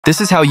This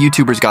is how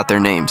YouTubers got their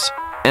names,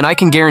 and I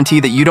can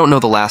guarantee that you don't know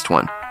the last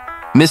one.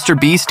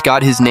 MrBeast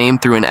got his name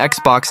through an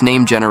Xbox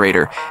name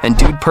generator, and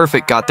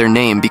DudePerfect got their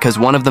name because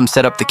one of them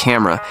set up the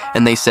camera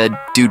and they said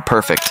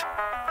DudePerfect.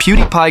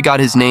 PewDiePie got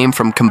his name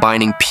from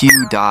combining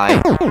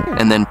PewDie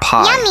and then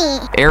pie.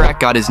 Yummy. Airrack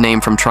got his name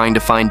from trying to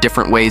find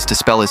different ways to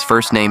spell his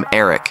first name,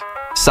 Airrak.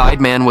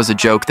 Sideman was a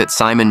joke that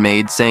Simon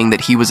made saying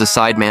that he was a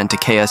sideman to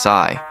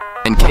KSI.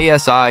 And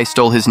KSI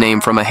stole his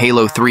name from a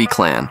Halo 3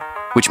 clan,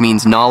 which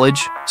means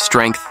knowledge,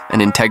 strength,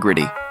 and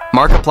integrity.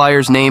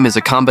 Markiplier's name is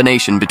a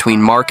combination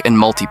between Mark and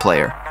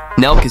multiplayer.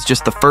 Nelk is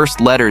just the first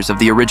letters of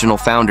the original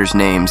founders'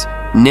 names,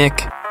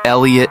 Nick,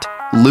 Elliot,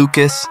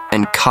 Lucas,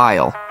 and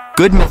Kyle.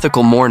 Good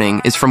Mythical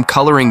Morning is from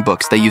coloring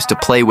books they used to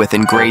play with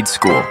in grade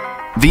school.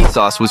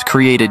 Vsauce was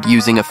created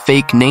using a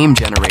fake name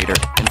generator.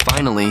 And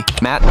finally,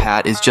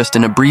 MatPat is just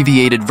an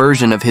abbreviated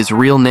version of his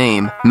real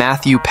name,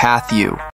 Pathew.